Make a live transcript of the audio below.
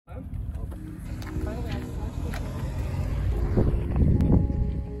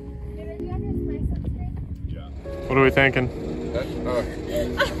What are we thinking?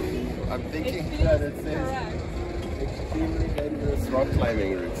 I'm thinking that it says extremely dangerous rock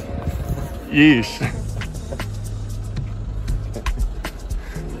climbing route. Yeesh.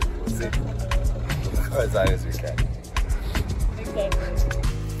 See, as high as we can.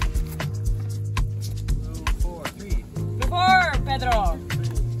 Before, Pedro.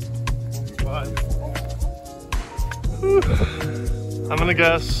 I'm gonna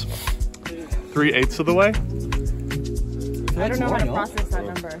guess 3/8 of the way. I don't know how to process that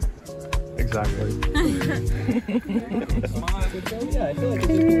number. Exactly.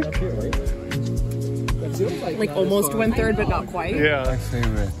 Like almost 1/3, but not quite. Yeah. I say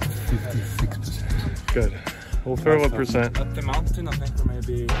we're 56%. Good. We'll throw what percent? At the mountain, I think we're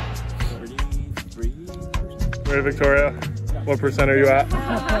maybe 33. Maria Victoria, what percent are you at?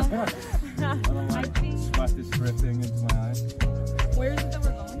 Sweat is dripping into my eyes. Where is it that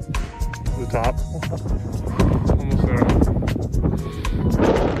we're going? The top. Almost there.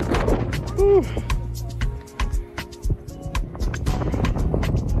 Whew.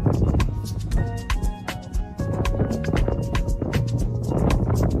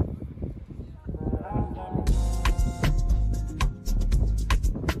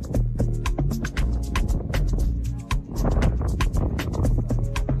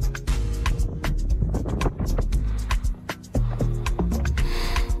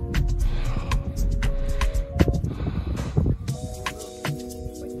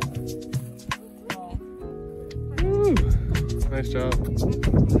 Nice job.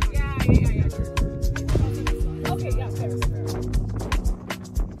 Yeah. Okay, yeah, fair.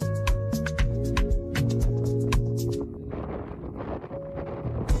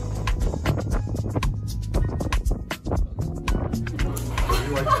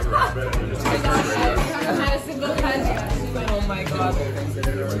 Oh my god.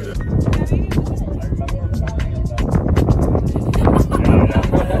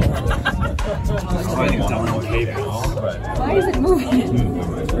 Why is it moving?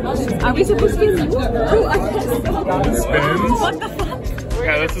 Are we supposed to be spins? What the fuck?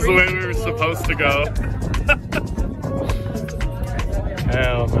 Yeah, this is the way we were supposed to go.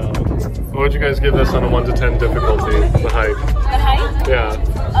 Hell no. What would you guys give this on a 1 to 10 difficulty? The height? The height? Yeah.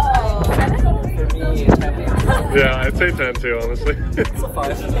 Oh, 7? Yeah, I'd say 10 too, honestly. It's a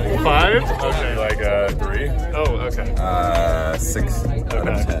 5. 5? Okay. Like 3? Oh, okay. 6 out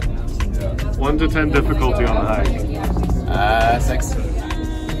of 10. 1 to 10 difficulty on the hike. 6.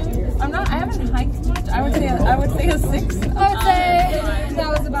 I haven't hiked much. I would say a 6. I would say that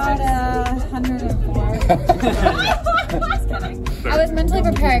was about 104. Just kidding. I was mentally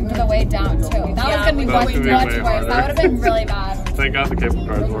preparing for the way down too. That was gonna be much worse. That would have been really bad. Thank God the cable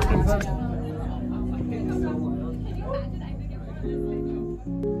car is working.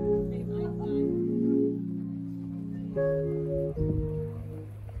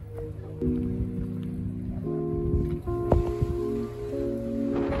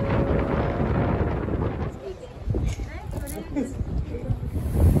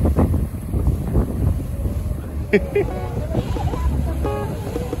 He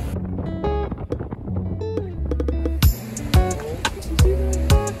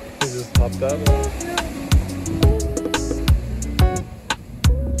just popped up.